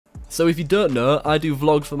So if you don't know, I do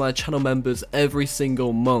vlogs for my channel members every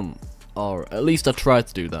single month, or at least I try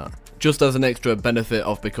to do that. Just as an extra benefit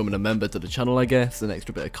of becoming a member to the channel, I guess, an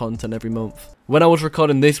extra bit of content every month. When I was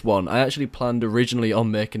recording this one, I actually planned originally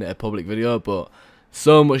on making it a public video, but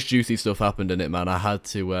so much juicy stuff happened in it, man, I had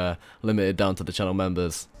to limit it down to the channel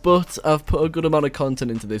members. But I've put a good amount of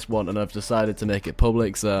content into this one, and I've decided to make it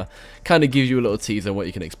public, so kind of gives you a little teaser on what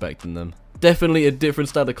you can expect in them. Definitely a different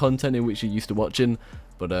style of content in which you're used to watching,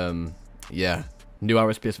 but yeah, new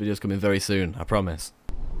RSPS videos coming very soon, I promise.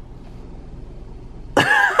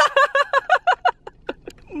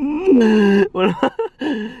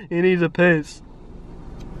 He needs a piss.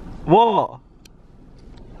 What?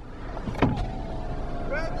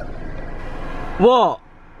 What?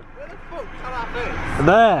 Where the fuck can I piss?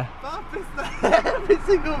 There. Every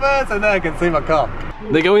single person there can see my cock.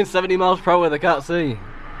 They're going 70 miles per hour, they can't see.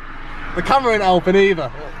 The camera ain't helping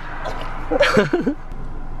either.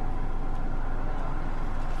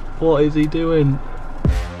 What is he doing?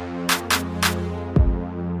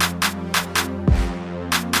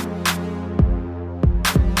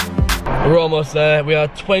 We're almost there. We are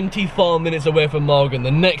 24 minutes away from Morgan.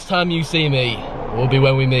 The next time you see me will be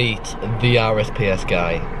when we meet the RSPS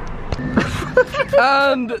guy.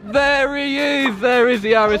 And there he is. There is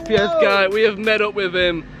the RSPS guy. We have met up with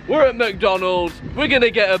him. We're at McDonald's. We're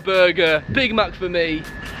gonna get a burger. Big Mac for me.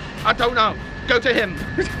 I don't know. Go to him.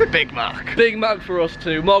 Big Mac. Big Mac for us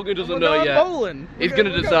too. Morgan doesn't know yet. Bowling. He's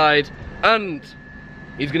gonna decide. And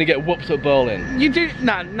he's gonna get whooped at bowling. You do?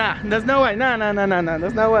 Nah. There's no way. Nah.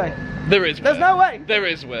 There's no way. There is. There's no way. There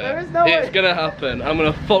is way. There is no way. It's gonna happen. I'm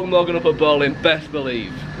gonna fuck Morgan up at bowling. Best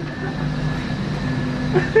believe.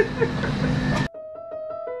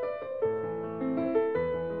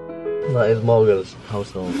 That is Morgan's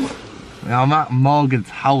household. Yeah, I'm at Morgan's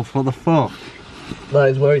house, what the fuck? That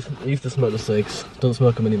is where he used to smoke the cigs. Don't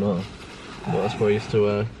smoke them anymore. But that's where he used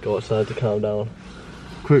to go outside to calm down.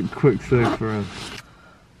 Quick cig for him.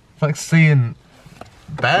 It's like seeing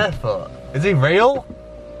Barefoot. Is he real?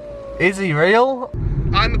 Is he real?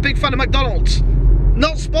 I'm a big fan of McDonald's.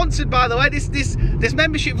 Not sponsored, by the way. This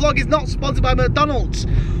membership vlog is not sponsored by McDonald's,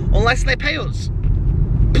 unless they pay us.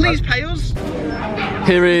 Please pay us.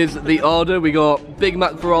 Here is the order. We got Big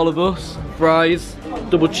Mac for all of us, fries,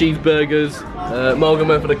 double cheeseburgers. Morgan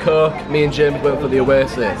went for the Coke. Me and James went for the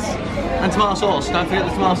Oasis. And tomato sauce. Don't forget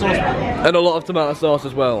the tomato sauce. And a lot of tomato sauce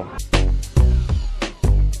as well.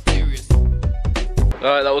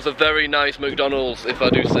 Alright, that was a very nice McDonald's, if I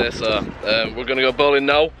do say so. We're gonna go bowling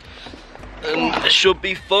now. And it should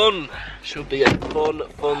be fun. Should be a fun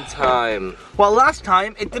time. Well, last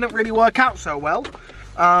time it didn't really work out so well.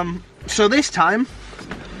 So this time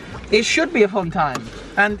it should be a fun time.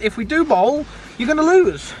 And if we do bowl, you're gonna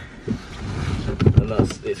lose. And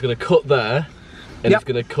it's gonna cut there. And It's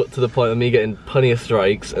gonna cut to the point of me getting plenty of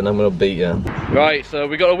strikes, and I'm gonna beat you. Right, so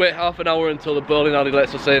we gotta wait half an hour until the bowling alley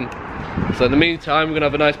lets us in. So in the meantime, we're gonna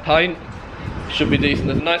have a nice pint. Should be decent.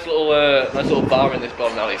 There's a nice little bar in this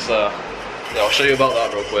bowling alley, so yeah, I'll show you about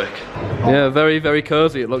that real quick. Yeah, very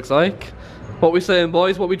cozy it looks like. What we saying,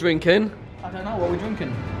 boys? What we drinking? I don't know, what are we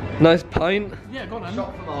drinking? Nice pint. Yeah, go on then.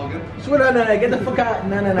 Shot for Morgan. So, no, get the fuck out.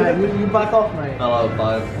 No, you back off, mate. I'll have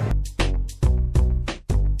 5.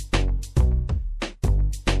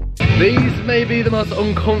 These may be the most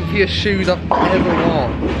uncomfiest shoes I've ever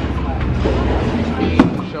worn.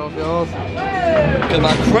 Show off yours. Look at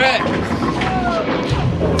my crepes.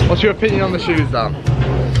 What's your opinion on the shoes, Dan?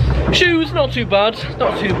 Shoes, not too bad.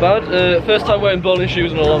 Not too bad. First time wearing bowling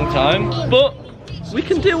shoes in a long time, but we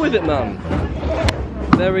can deal with it, man.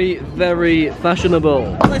 Very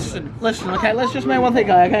fashionable. Listen, okay, let's just make one thing,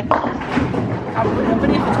 guy, okay? I've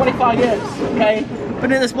been here for 25 years, okay?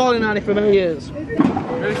 Been in this bowling alley for many years.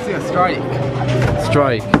 Really see a strike.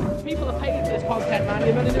 Strike. People are paying for this content, man.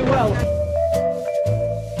 You better do well.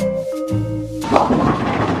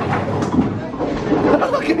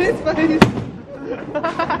 Look at his face.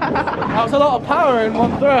 That was a lot of power in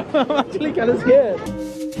one throw. I'm actually kind of scared.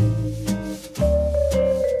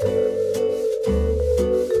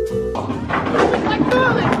 It's like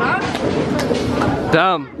curling, man.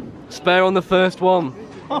 Damn. Spare on the first one.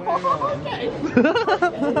 Okay.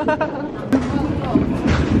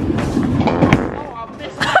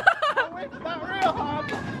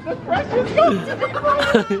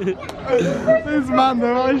 This man, the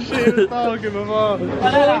right shit was talking before.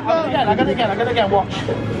 I got it again, watch.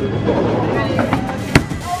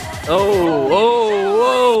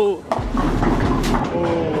 Oh.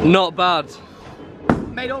 Not bad.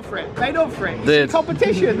 Made up for it. Did. This is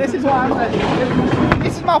competition, this is what I'm saying.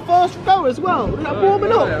 This is my first go as well. I'm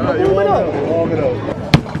warming up. Warming up.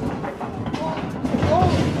 Oh,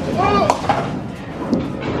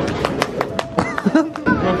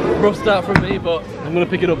 Rough start from me, but I'm gonna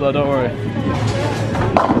pick it up though, don't worry.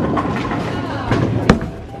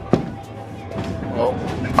 Oh!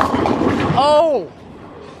 Oh!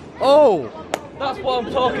 Oh! That's what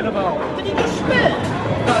I'm talking about. Did you just spit?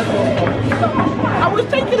 I was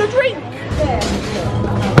taking a drink.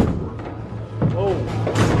 Oh.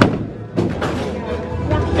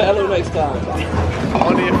 Better luck next time.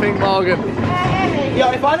 What do you think, Morgan? Yo,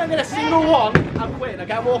 if I don't get a single one, I'm quitting. I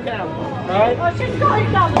can't walk out. Alright? Oh, she's got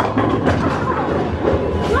it down.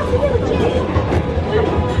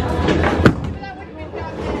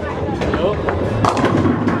 Oh!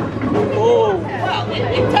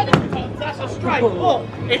 Well, technically, that's a strike, but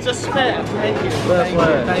it's a spare. Thank you.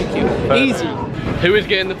 Thank you. Easy. Who is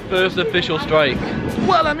getting the first official strike?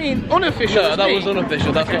 Well, I mean, unofficial. No, is that me. was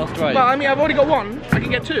unofficial. That's not a strike. Well, I mean, I've already got one. I can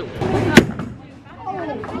get two.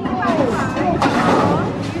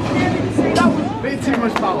 Bit too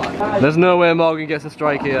much power. There's no way Morgan gets a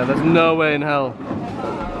strike here. There's no way in hell.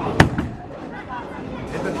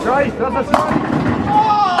 It's a strike, that's a strike.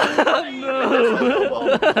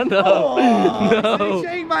 No. No.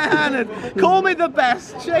 Shake my hand and call me the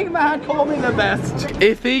best. Shake my hand, call me the best.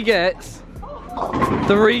 If he gets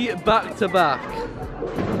 3 back-to-back.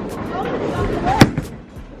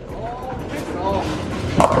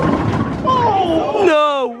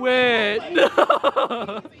 No way!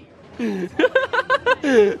 No!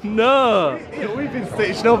 No! Yeah, we've been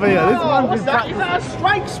stitched up here. This man's What's been that? Is that a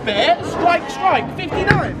strike spare? Strike,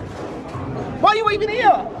 59. Why are you even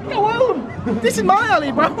here? Go home. This is my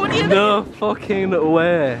alley, bro. What are you doing? No fucking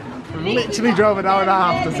way. literally drove an hour and a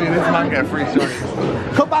half to see this man get 3 strikes.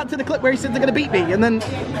 Cut back to the clip where he said they're going to beat me, and then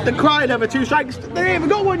they're crying over 2 strikes. They ain't even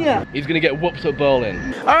got one yet. He's gonna get whooped at bowling.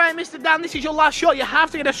 All right, Mr. Dan, this is your last shot. You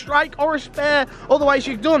have to get a strike or a spare, otherwise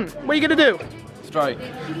you're done. What are you going to do? Strike.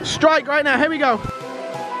 Strike right now. Here we go.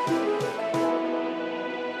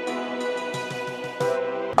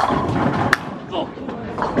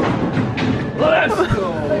 Let's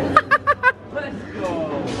go.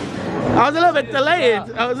 I was a little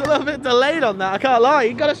bit delayed on that. I can't lie.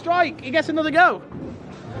 He got a strike. He gets another go.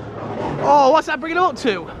 Oh, what's that bringing it up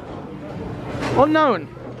to? Unknown.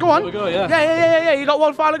 Go on. There we go, yeah. Yeah. You got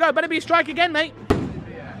one final go. Better be a strike again, mate.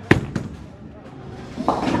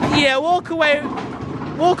 Yeah, walk away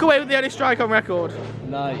with the only strike on record.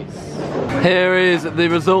 Nice. Here is the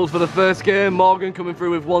result for the first game. Morgan coming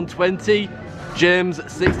through with 120, James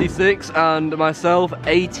 66, and myself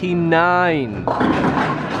 89.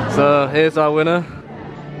 So here's our winner.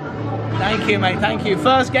 Thank you, mate. Thank you.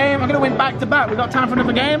 First game. I'm going to win back to back. We've got time for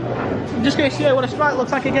another game. I'm just going to show what a strike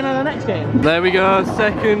looks like again in the next game. There we go.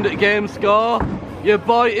 Second game score. Your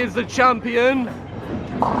boy is the champion.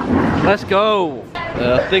 Let's go.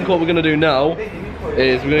 I think what we're going to do now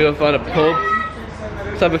is we're going to go find a pub.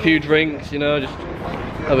 Let's have a few drinks, you know, just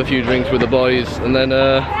have a few drinks with the boys, and then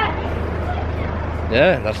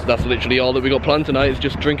yeah, that's literally all that we got planned tonight, is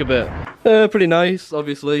just drink a bit. Pretty nice,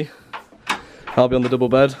 obviously. I'll be on the double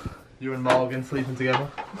bed. You and Morgan sleeping together?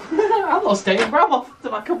 I'm not staying, bro. I'm off to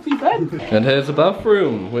my comfy bed. And here's the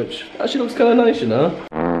bathroom, which actually looks kind of nice, you know.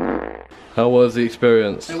 How was the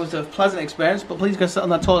experience? It was a pleasant experience, but please go sit on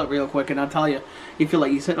that toilet real quick and I'll tell you, you feel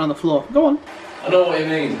like you're sitting on the floor. Go on. I know what it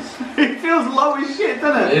means. It feels low as shit,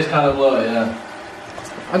 doesn't It is kind of low, yeah.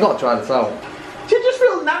 I gotta try this out. You just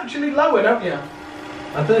feel naturally lower, don't you?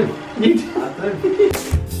 I do. You do. I do.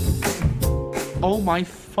 Oh my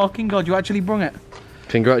fucking god, you actually brung it.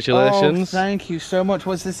 Congratulations. Oh, thank you so much.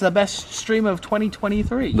 Was this the best streamer of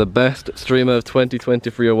 2023? The best streamer of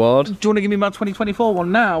 2023 award. Do you want to give me my 2024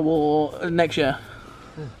 one now or next year?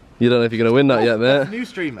 You don't know if you're going to win that yet, mate. New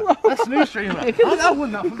streamer. That's new streamer. I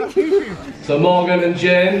won that from that new streamer. So Morgan and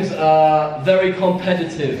James are very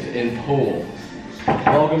competitive in pool.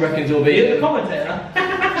 Morgan reckons he'll beat You're the him. commentator.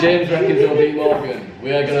 James reckons he'll beat Morgan.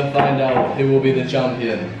 We are going to find out who will be the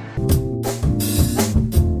champion.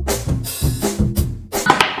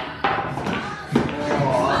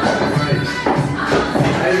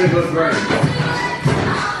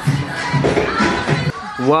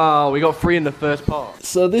 Wow, we got 3 in the first part.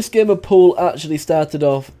 So this game of pool actually started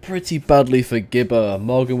off pretty badly for GIBBO.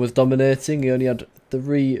 Morgan was dominating, he only had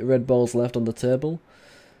 3 red balls left on the table.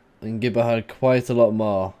 And GIBBO had quite a lot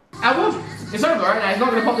more. I won. It's over right now. He's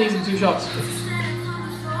not going to pop these in 2 shots.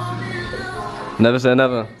 Never say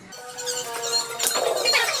never.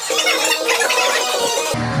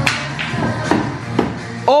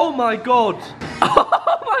 Oh my god!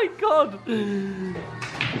 Oh my god!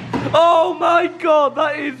 Oh my god,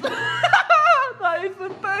 that is... that that is the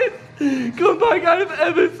best comeback I've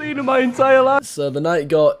ever seen in my entire life. So the night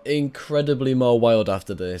got incredibly more wild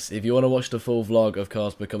after this. If you want to watch the full vlog, of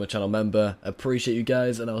course, become a channel member. Appreciate you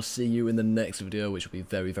guys, and I'll see you in the next video, which will be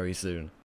very, very soon.